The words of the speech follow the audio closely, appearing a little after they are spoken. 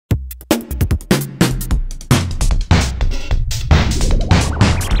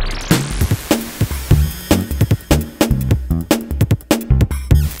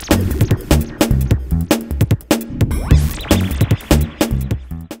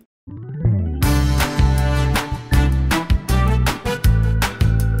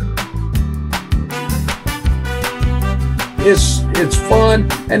it's fun,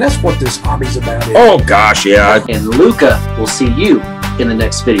 and that's what this hobby's about. Oh gosh, yeah. And Luka will see you in the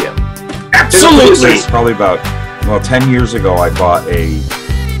next video. Absolutely. Probably about 10 years ago, I bought a.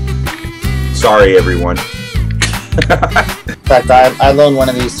 Sorry, everyone. In fact, I loaned one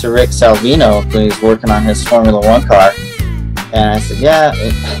of these to Rick Salvino when he was working on his Formula 1 car, and I said, "Yeah,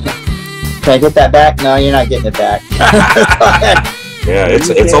 can I get that back?" "No, you're not getting it back." Yeah,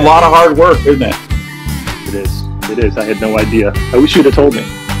 it's a lot of hard work, isn't it? It is. I had no idea. I wish you'd have told me.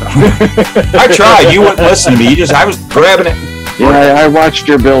 I tried. You wouldn't listen to me. I was grabbing it. Yeah, I watched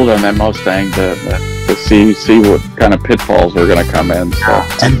your build on that Mustang to see what kind of pitfalls were going to come in. So.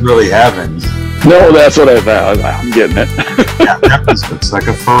 Didn't really have any. No, that's what I thought. I'm getting it. Yeah, that looks like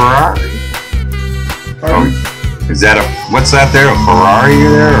a Ferrari. Oh, is that what's that there? A Ferrari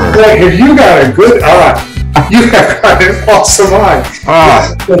there? Or? Like, if you got a good eye, you have got an awesome eye.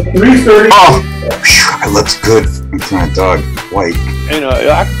 330. Oh, it looks good in front of dog white.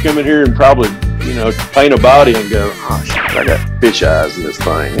 I could come in here and probably, paint a body and go, oh shit, I got fish eyes in this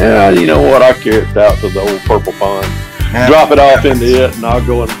thing. Yeah, you know what? I'll carry it out to the old purple pond, drop it off into it, and I'll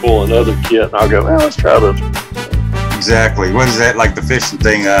go and pull another kit, and I'll go, well, let's try this. Exactly. What is that, like the fishing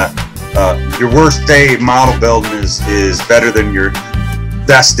thing? Your worst day model building is better than your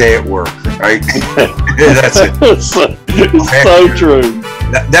best day at work, right? That's it. It's so true.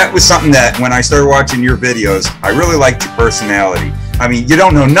 That was something that when I started watching your videos, I really liked your personality. I mean, you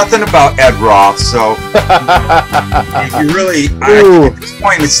don't know nothing about Ed Roth, so you really, at this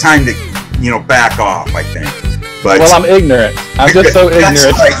point, it's time to, back off, I think. But well, I'm ignorant. I'm just so ignorant.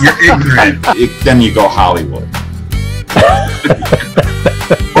 That's right, you're ignorant. Then you go Hollywood.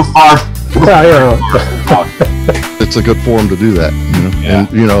 It's a good forum to do that,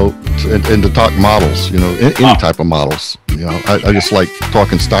 and to talk models, any type of models. I just like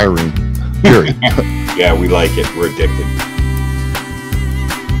talking styrene, period. Yeah, we like it. We're addicted.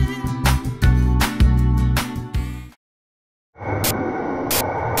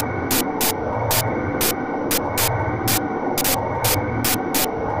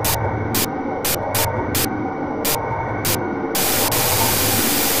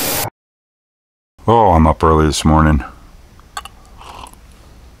 Oh, I'm up early this morning.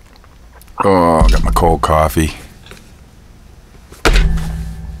 Oh, I got my cold coffee.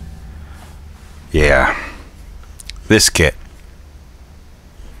 Yeah. This kit.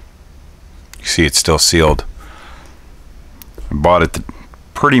 You see it's still sealed. I bought it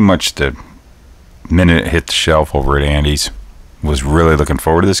pretty much the minute it hit the shelf over at Andy's. Was really looking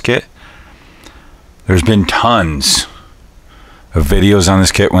forward to this kit. There's been tons of videos on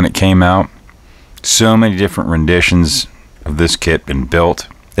this kit when it came out. So many different renditions of this kit been built.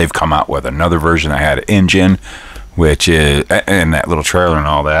 They've come out with another version that had an engine, which is, and that little trailer and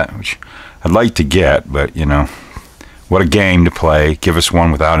all that, which I'd like to get, but what a game to play. Give us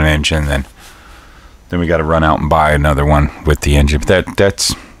one without an engine, then we got to run out and buy another one with the engine. But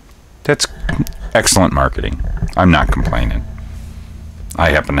that's excellent marketing. I'm not complaining. I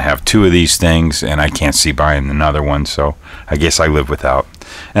happen to have two of these things, and I can't see buying another one, so I guess I live without.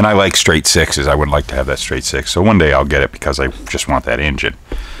 And I like straight sixes. I would like to have that straight six. So one day I'll get it because I just want that engine.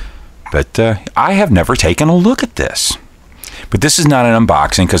 But I have never taken a look at this. But this is not an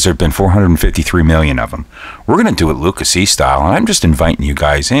unboxing because there have been 453 million of them. We're going to do it Luka Cee style, and I'm just inviting you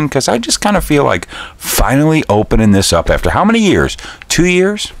guys in because I just kind of feel like finally opening this up after how many years? 2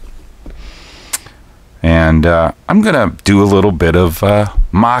 years? And I'm going to do a little bit of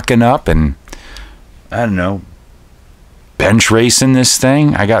mocking up and, I don't know, bench racing this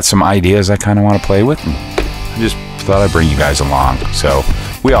thing. I got some ideas I kind of want to play with, and I just thought I'd bring you guys along. So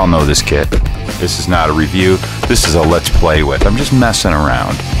we all know this kit. This is not a review. This is a let's play with. I'm just messing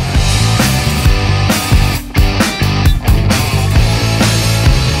around.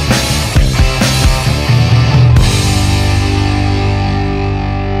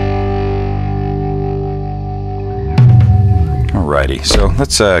 Alrighty, so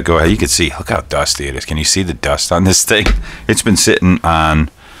let's go ahead. You can see, look how dusty it is. Can you see the dust on this thing? It's been sitting on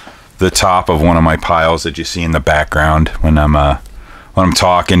the top of one of my piles that you see in the background when I'm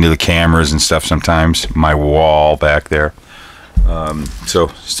talking to the cameras and stuff. Sometimes my wall back there. So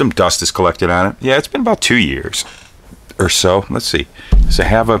some dust is collected on it. Yeah, it's been about 2 years or so. Let's see. Does it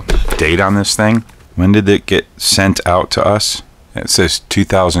have a date on this thing? When did it get sent out to us? It says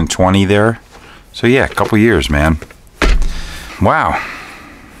 2020 there. So yeah, a couple years, man. Wow.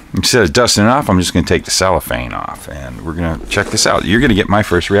 Instead of dusting it off, I'm just going to take the cellophane off, and we're going to check this out. You're going to get my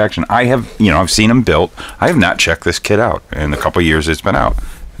first reaction. I have, I've seen them built. I have not checked this kit out in the couple years it's been out.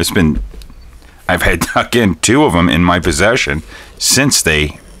 I've had, again, 2 of them in my possession since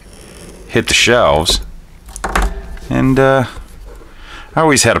they hit the shelves. And I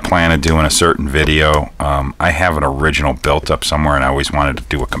always had a plan of doing a certain video. I have an original built up somewhere, and I always wanted to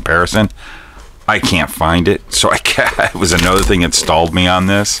do a comparison. I can't find it, so it was another thing that stalled me on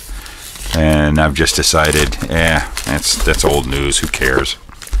this. And I've just decided, that's old news. Who cares?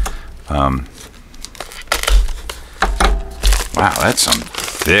 Wow, that's some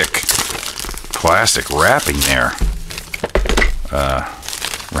thick plastic wrapping there.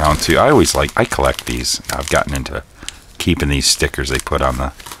 Round 2. I collect these. I've gotten into keeping these stickers they put on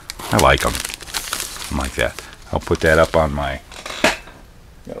the. I like them. I'm like that. I'll put that up on my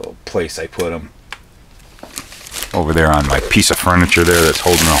little place I put them. Over there on my piece of furniture there that's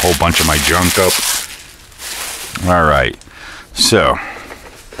holding a whole bunch of my junk up. Alright, so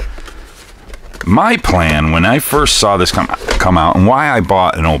my plan when I first saw this come out, and why I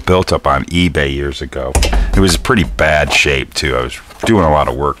bought an old built up on eBay years ago, it was pretty bad shape too. I was doing a lot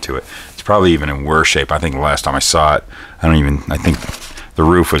of work to it. It's probably even in worse shape. I think the last time I saw it, I think the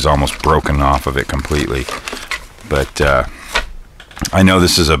roof was almost broken off of it completely. But I know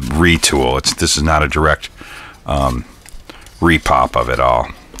this is a retool. This is not a direct repop of it all.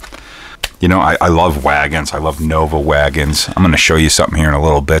 You know, I love wagons. I love Nova wagons. I'm going to show you something here in a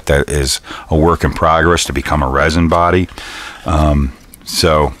little bit that is a work in progress to become a resin body.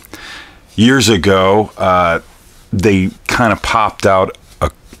 So years ago, they kind of popped out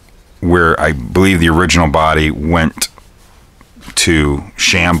where I believe the original body went to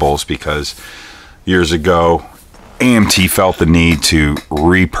shambles because years ago AMT felt the need to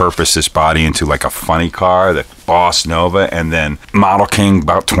repurpose this body into like a funny car, the Boss Nova, and then Model King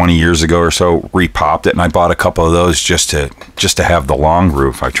about 20 years ago or so repopped it, and I bought a couple of those just to have the long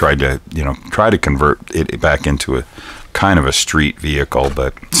roof. I tried to convert it back into a kind of a street vehicle,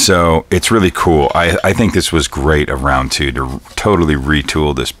 but so it's really cool. I think this was great of round 2 to totally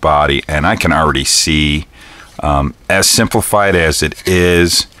retool this body, and I can already see as simplified as it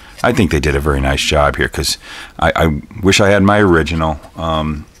is, I think they did a very nice job here because I wish I had my original.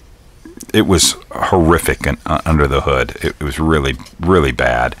 It was horrific under the hood. It was really, really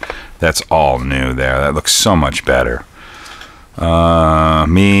bad. That's all new there. That looks so much better. I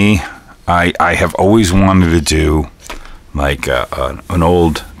have always wanted to do like an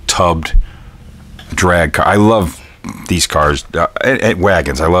old tubbed drag car. I love these cars at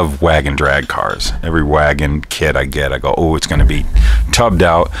wagons. I love wagon drag cars. Every wagon kit I get, I go, oh, it's going to be tubbed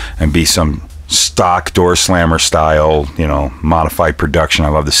out and be some stock door slammer style, modified production. I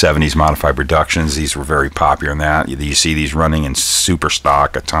love the 70s modified productions. These were very popular in that. You see these running in super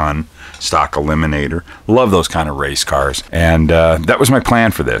stock a ton, stock eliminator. Love those kind of race cars. And that was my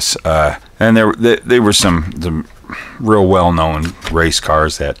plan for this. And there were some real well-known race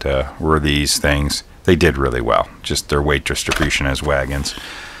cars that were these things. They did really well, just their weight distribution as wagons.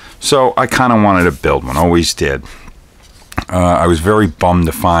 So I kind of wanted to build one, always did. I was very bummed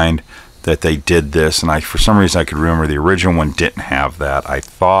to find that they did this, and for some reason I could remember the original one didn't have that. I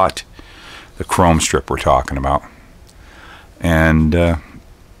thought the chrome strip we're talking about. And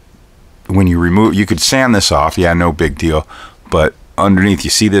when you remove, you could sand this off, yeah, no big deal, but underneath,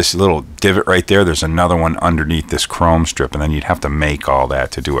 you see this little divot right there? There's another one underneath this chrome strip, and then you'd have to make all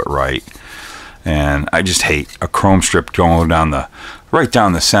that to do it right. And I just hate a chrome strip going right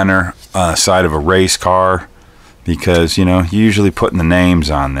down the center side of a race car, because you're usually putting the names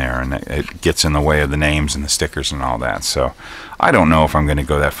on there, and it gets in the way of the names and the stickers and all that. So I don't know if I'm going to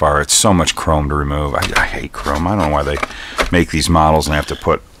go that far. It's so much chrome to remove. I hate chrome. I don't know why they make these models and have to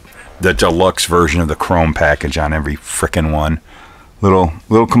put the deluxe version of the chrome package on every frickin' one.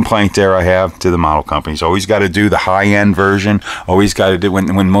 Little complaint there I have to the model companies. Always got to do the high-end version. Always got to do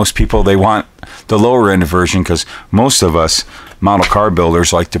when most people, they want the lower-end version, because most of us model car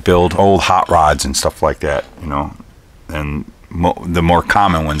builders like to build old hot rods and stuff like that, and the more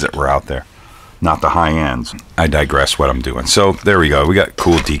common ones that were out there, not the high ends. I digress what I'm doing. So there we go. We got a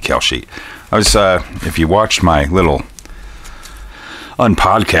cool decal sheet. I was, if you watched my little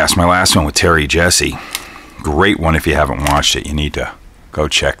unpodcast, my last one with Terry Jesse, great one. If you haven't watched it, you need to go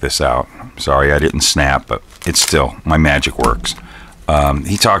check this out. Sorry I didn't snap, but it's still, my magic works.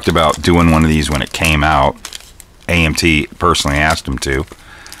 He talked about doing one of these when it came out. AMT personally asked him to,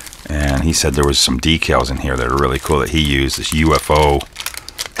 and he said there was some decals in here that are really cool that he used, this UFO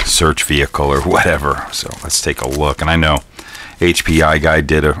search vehicle or whatever. So let's take a look. And I know HPI guy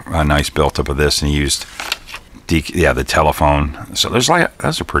did a nice built up of this, and he used the telephone. So those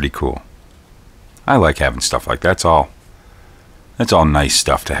are pretty cool. I like having stuff like that. That's all nice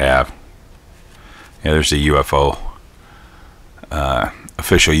stuff to have. Yeah, there's the UFO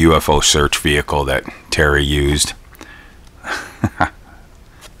official UFO search vehicle that Terry used.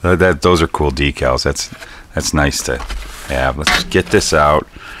 Those are cool decals. That's nice to have. Let's get this out.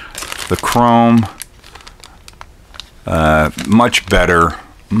 The chrome, much better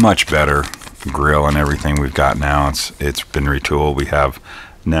grill and everything we've got now. It's been retooled. We have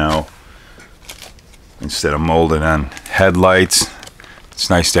now, instead of molded on headlights, it's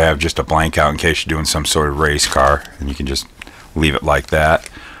nice to have just a blank out in case you're doing some sort of race car, and you can just leave it like that,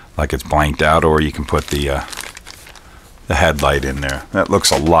 like it's blanked out, or you can put the headlight in there. That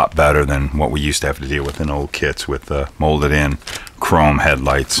looks a lot better than what we used to have to deal with in old kits with molded in chrome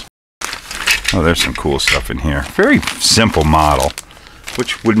headlights. Oh, there's some cool stuff in here. Very simple model,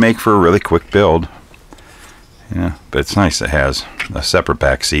 which would make for a really quick build. Yeah, but it's nice. It has a separate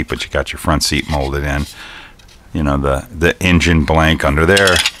back seat, but you got your front seat molded in. You know, the engine blank under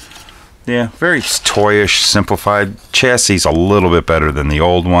there. Yeah, very toyish, simplified. Chassis a little bit better than the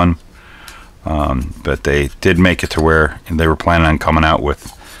old one. But they did make it to where they were planning on coming out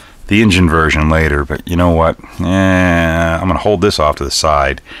with the engine version later. But you know what? I'm going to hold this off to the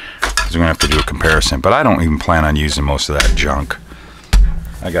side because we're going to have to do a comparison. But I don't even plan on using most of that junk.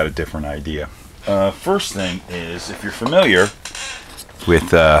 I got a different idea. First thing is, if you're familiar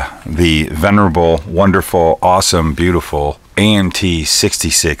with the venerable, wonderful, awesome, beautiful AMT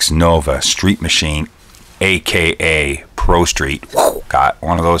 66 Nova Street Machine, aka Pro Street. Got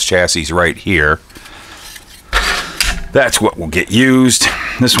one of those chassis right here. That's what will get used.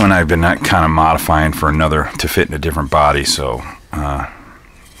 This one I've been kind of modifying for another to fit in a different body, so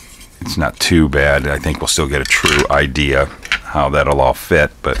it's not too bad. I think we'll still get a true idea how that'll all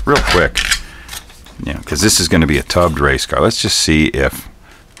fit. But real quick, you know, because this is going to be a tubbed race car, let's just see if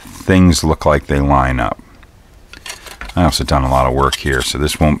things look like they line up. I also done a lot of work here, so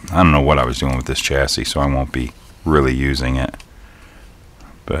this won't, I don't know what I was doing with this chassis, so I won't be really using it.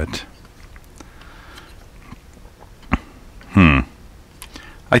 But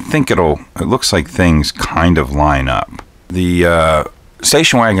I think it looks like things kind of line up. The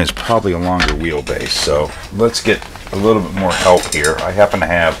station wagon is probably a longer wheelbase, so let's get a little bit more help here. I happen to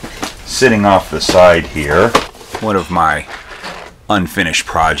have, sitting off the side here, one of my unfinished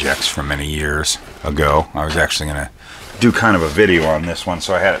projects from many years ago. I was actually going to do kind of a video on this one,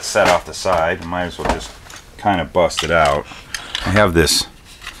 so I had it set off the side. I might as well just kind of bust it out. I have this,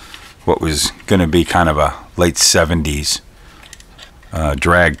 what was going to be kind of a late 70s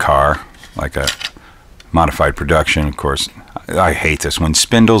drag car, like a modified production. Of course, I hate this. When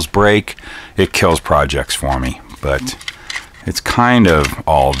spindles break, it kills projects for me, but it's kind of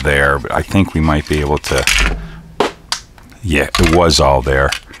all there. But I think we might be able to, yeah, it was all there.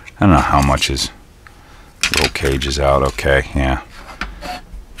 I don't know how much is, roll cage is out. Okay, yeah.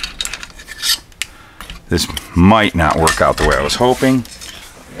 This might not work out the way I was hoping.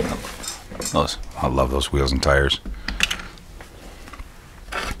 I love those wheels and tires.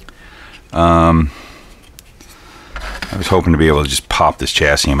 I was hoping to be able to just pop this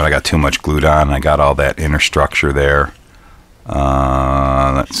chassis in, but I got too much glued on, and I got all that inner structure there.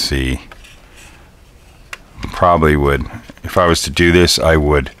 Let's see. Probably would, if I was to do this, I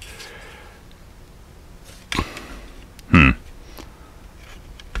would. It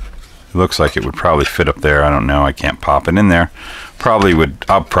looks like it would probably fit up there. I don't know. I can't pop it in there. Probably would.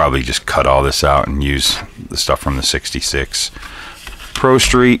 I'll probably just cut all this out and use the stuff from the 66 Pro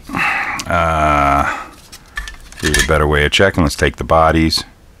Street. Here's a better way of checking. Let's take the bodies.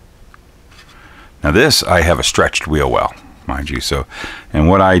 Now this, I have a stretched wheel well, mind you. So, and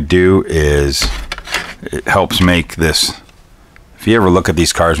what I do is, it helps make this. If you ever look at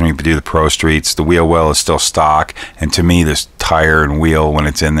these cars when you do the Pro Streets, the wheel well is still stock, and to me, this tire and wheel, when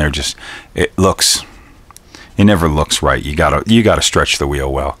it's in there, just it never looks right. You gotta stretch the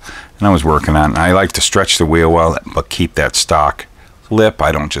wheel well, and I was working on it. I like to stretch the wheel well, but keep that stock lip.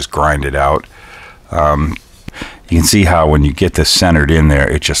 I don't just grind it out. You can see how when you get this centered in there,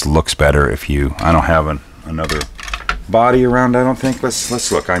 it just looks better. If you, I don't have another body around. I don't think.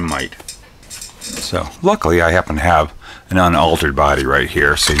 Let's look. I might. So luckily, I happen to have an unaltered body right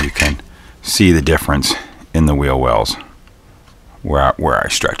here, so you can see the difference in the wheel wells where I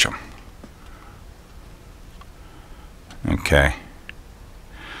stretch them. Okay,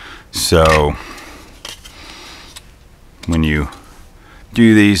 so when you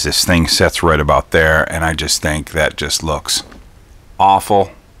do these, this thing sets right about there, and I just think that just looks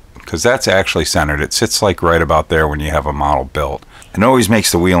awful because that's actually centered. It sits like right about there when you have a model built. It always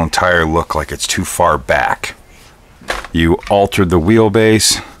makes the wheel and tire look like it's too far back. You altered the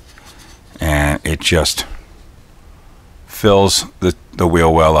wheelbase, and it just fills the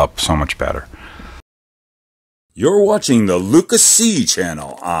wheel well up so much better. You're watching the Luka Cee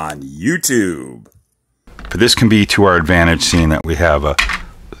channel on YouTube. But this can be to our advantage, seeing that we have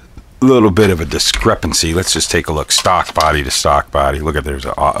little bit of a discrepancy. Let's just take a look, stock body to stock body. Look at, there's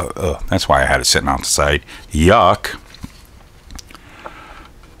a that's why I had it sitting out the side. Yuck.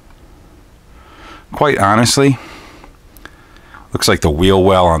 Quite honestly, looks like the wheel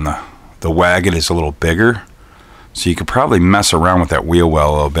well on the Wagon is a little bigger, so you could probably mess around with that wheel well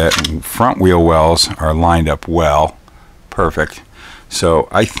a little bit. Front wheel wells are lined up well, perfect. So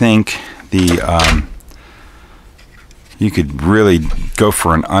I think the you could really go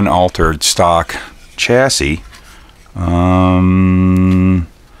for an unaltered stock chassis. Let's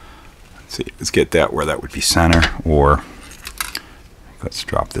see, let's get that where that would be center, or let's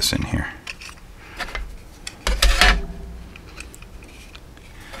drop this in here.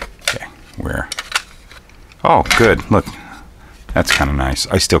 Okay, where? Oh, good. Look, that's kind of nice.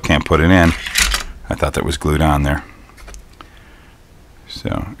 I still can't put it in. I thought that was glued on there.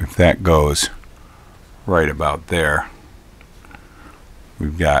 So if that goes right about there,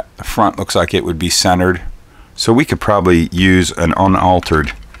 we've got the front, looks like it would be centered. So we could probably use an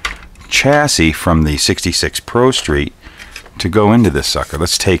unaltered chassis from the 66 Pro Street to go into this sucker.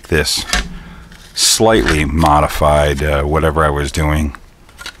 Let's take this slightly modified, whatever I was doing,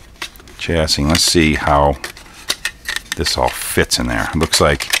 chassis. Let's see how this all fits in there. It looks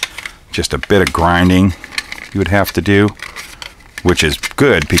like just a bit of grinding you would have to do, which is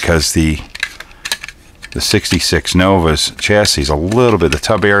good because the 66 Nova's chassis is a little bit, the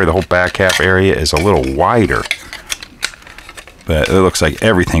tub area, the whole back half area is a little wider, but it looks like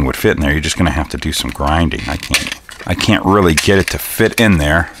everything would fit in there. You're just going to have to do some grinding. I can't really get it to fit in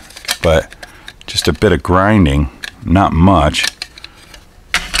there, but just a bit of grinding, not much.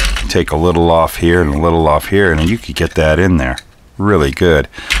 Take a little off here and a little off here, and you could get that in there really good.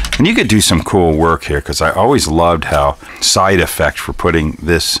 And you could do some cool work here, because I always loved how side effect for putting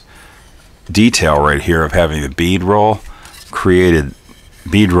this detail right here of having the bead roll created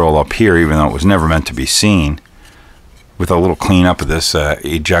bead roll up here, even though it was never meant to be seen, with a little cleanup of this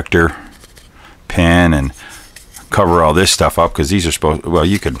ejector pin, and cover all this stuff up, because these are supposed, well,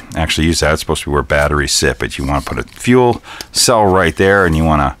 you could actually use that. It's supposed to be where batteries sit, but you want to put a fuel cell right there, and you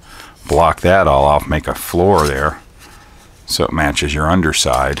want to block that all off, make a floor there so it matches your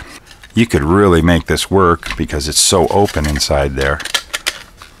underside. You could really make this work because it's so open inside there.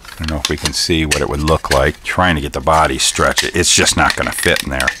 I don't know if we can see what it would look like trying to get the body stretched. It's just not going to fit in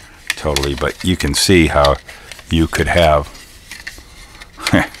there totally, but you can see how you could have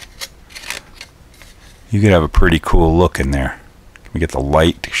you could have a pretty cool look in there. Can we get the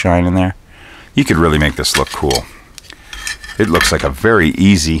light to shine in there? You could really make this look cool. It looks like a very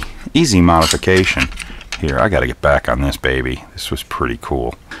easy modification. Here, I got to get back on this baby. This was pretty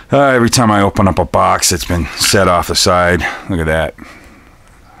cool. Every time I open up a box, it's been set off the side. Look at that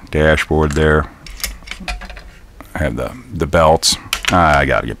dashboard there. I have the belts. I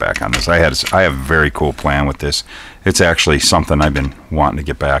got to get back on this. I have a very cool plan with this. It's actually something I've been wanting to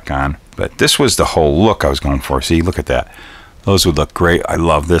get back on. But this was the whole look I was going for. See, look at that. Those would look great. I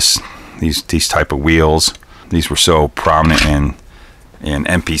love this. These type of wheels. These were so prominent in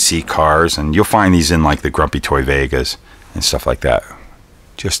NPC cars, and you'll find these in like the Grumpy Toy Vegas and stuff like that.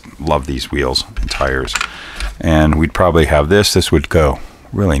 Just love these wheels and tires. And we'd probably have this. This would go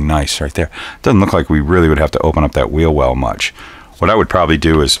really nice right there. Doesn't look like we really would have to open up that wheel well much. What I would probably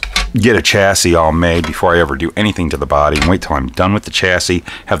do is get a chassis all made before I ever do anything to the body, and wait till I'm done with the chassis,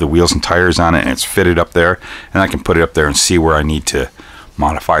 have the wheels and tires on it, and it's fitted up there, and I can put it up there and see where I need to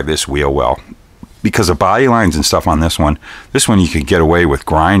modify this wheel well. Because of body lines and stuff on this one you could get away with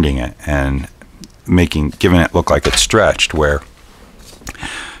grinding it and giving it look like it's stretched, where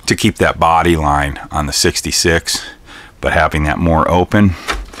to keep that body line on the 66 but having that more open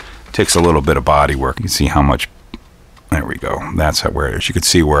takes a little bit of body work. You can see how much, there we go, that's where it is. You can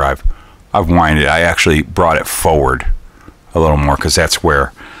see where I've winded. I actually brought it forward a little more because that's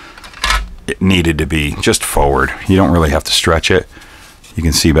where it needed to be, just forward. You don't really have to stretch it. You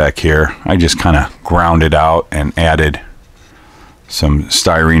can see back here, I just kind of ground it out and added some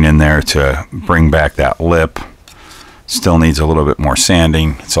styrene in there to bring back that lip. Still needs a little bit more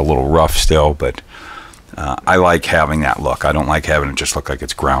sanding. It's a little rough still, but I like having that look. I don't like having it just look like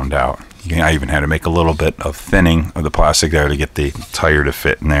it's ground out. I even had to make a little bit of thinning of the plastic there to get the tire to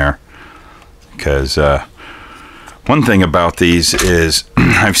fit in there. Because one thing about these is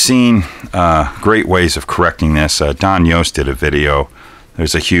I've seen great ways of correcting this. Don Yost did a video.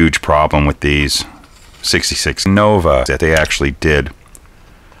 There's a huge problem with these 66 Nova that they actually did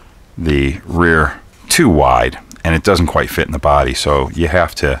the rear too wide, and it doesn't quite fit in the body, so you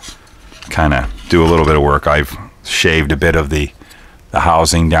have to kind of do a little bit of work. I've shaved a bit of the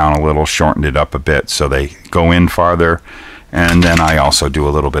housing down a little, shortened it up a bit so they go in farther, And then I also do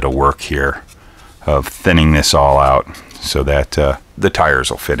a little bit of work here of thinning this all out so that the tires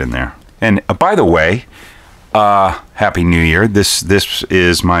will fit in there. And by the way, Happy New Year. This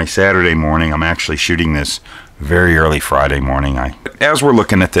is my Saturday morning. I'm actually shooting this very early Friday morning. As we're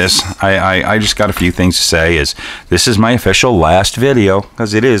looking at this, I just got a few things to say. This is my official last video,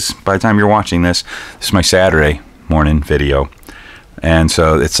 because it is, by the time you're watching this is my Saturday morning video. And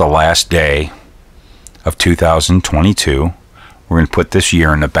so it's the last day of 2022. We're going to put this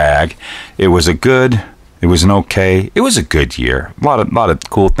year in the bag. It was a good year. A lot of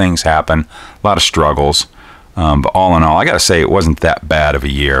cool things happen, a lot of struggles. But all in all, I got to say it wasn't that bad of a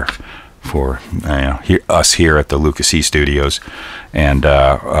year for us here at the Luka Cee Studios and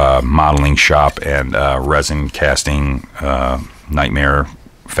modeling shop and resin casting nightmare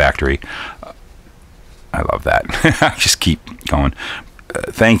factory. I love that. I just keep going.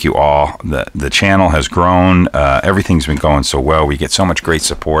 Thank you all. The channel has grown. Everything's been going so well. We get so much great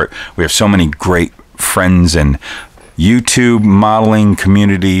support. We have so many great friends and YouTube modeling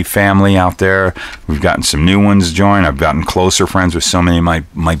community family out there. We've gotten some new ones join. I've gotten closer friends with so many of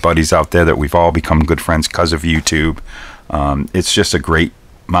my buddies out there that we've all become good friends because of YouTube. It's just a great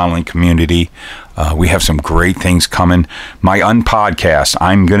modeling community. We have some great things coming. My unpodcast,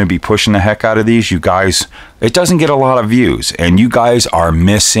 I'm going to be pushing the heck out of these. You guys, it doesn't get a lot of views, and you guys are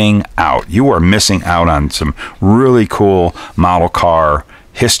missing out. You are missing out on some really cool model car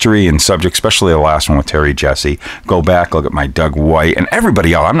history and subject, especially the last one with Terry Jesse. Go back, look at my Doug White and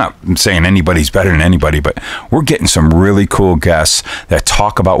everybody else. I'm not saying anybody's better than anybody, but we're getting some really cool guests that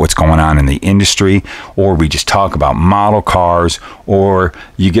talk about what's going on in the industry, or we just talk about model cars, or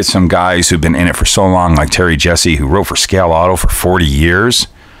you get some guys who've been in it for so long, like Terry Jesse, who wrote for Scale Auto for 40 years.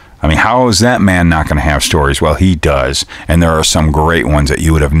 I mean, how is that man not going to have stories? Well, he does, and there are some great ones that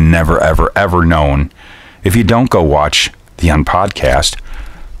you would have never, ever, ever known if you don't go watch the Unpodcast.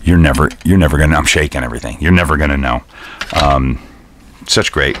 You're never gonna. I'm shaking everything. You're never gonna know.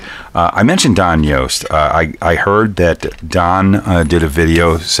 Such great. I mentioned Don Yost. I heard that Don did a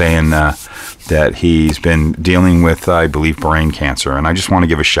video saying that he's been dealing with, I believe, brain cancer, and I just want to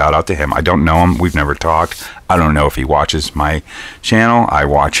give a shout out to him. I don't know him. We've never talked. I don't know if he watches my channel. I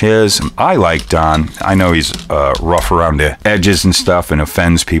watch his. I like Don. I know he's rough around the edges and stuff and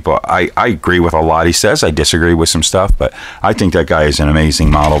offends people. I agree with a lot he says. I disagree with some stuff, but I think that guy is an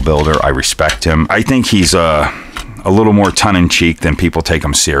amazing model builder. I respect him. I think he's a little more tongue-in-cheek than people take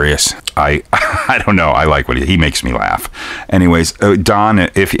him serious. I don't know. I like what he makes me laugh. Anyways, Don,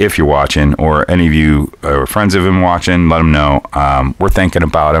 if you're watching, or any of you are friends of him watching, let him know. We're thinking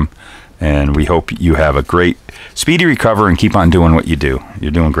about him, and we hope you have a great, speedy recovery and keep on doing what you do. You're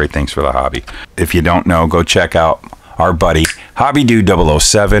doing great things for the hobby. If you don't know, go check out our buddy, Hobby Dude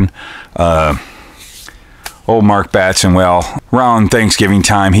 007. Old Mark Batson, well, around Thanksgiving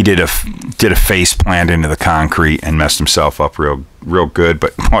time, he did a face plant into the concrete and messed himself up real good.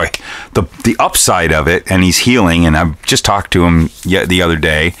 But boy, the upside of it, and he's healing, and I've just talked to him the other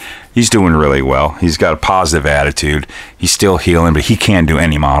day. He's doing really well. He's got a positive attitude. He's still healing, but he can't do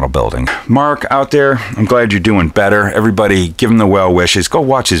any model building. Mark out there, I'm glad you're doing better. Everybody, give him the well wishes. Go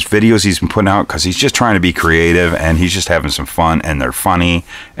watch his videos he's been putting out, because he's just trying to be creative, and he's just having some fun, and they're funny,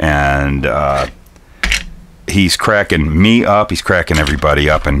 and he's cracking me up. He's cracking everybody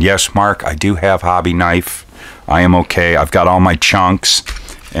up. And yes, Mark, I do have hobby knife. I am okay. I've got all my chunks.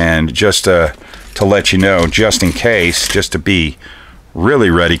 And just to let you know, just in case, just to be really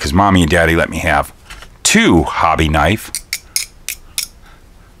ready, because Mommy and Daddy let me have 2 hobby knife.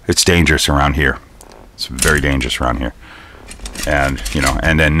 It's dangerous around here. It's very dangerous around here. And, you know,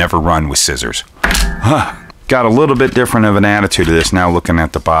 and then never run with scissors. Got a little bit different of an attitude to this now, looking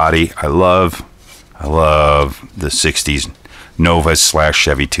at the body. I love the 60s Novas /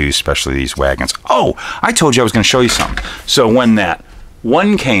 Chevy 2, especially these wagons. Oh, I told you I was going to show you something. So when that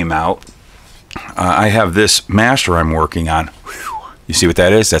one came out, I have this master I'm working on. Whew. You see what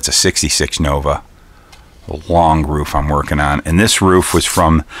that is? That's a 66 Nova. A long roof I'm working on. And this roof was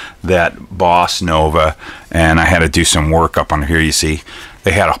from that Boss Nova, and I had to do some work up on here. You see,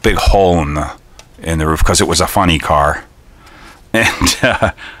 they had a big hole in the roof because it was a funny car.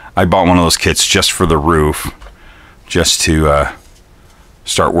 And I bought one of those kits just for the roof, just to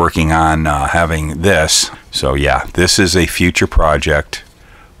start working on having this. So yeah, this is a future project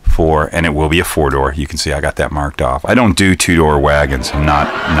and it will be a 4-door. You can see I got that marked off. I don't do 2-door wagons. I'm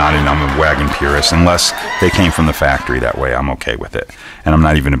a wagon purist unless they came from the factory. That way I'm okay with it. And I'm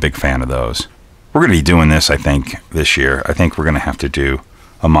not even a big fan of those. We're going to be doing this, I think, this year. I think we're going to have to do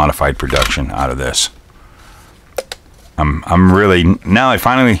a modified production out of this. I'm really, now I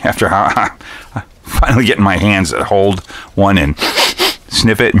finally, after finally getting my hands that hold one and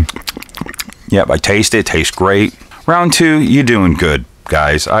sniff it. Yep, I taste it. Tastes great. Round 2, you're doing good,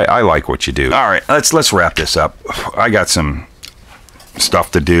 guys. I like what you do. All right, let's wrap this up. I got some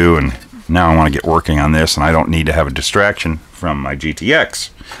stuff to do, and now I want to get working on this, and I don't need to have a distraction from my GTX,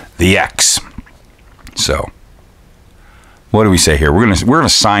 the X. So, what do we say here? We're gonna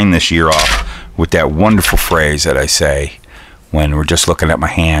sign this year off with that wonderful phrase that I say when we're just looking at my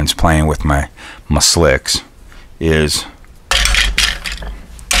hands playing with my slicks is,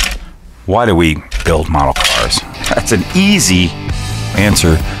 why do we build model cars? That's an easy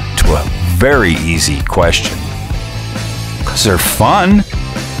answer to a very easy question. Because they're fun.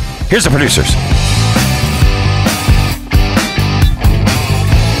 Here's the producers.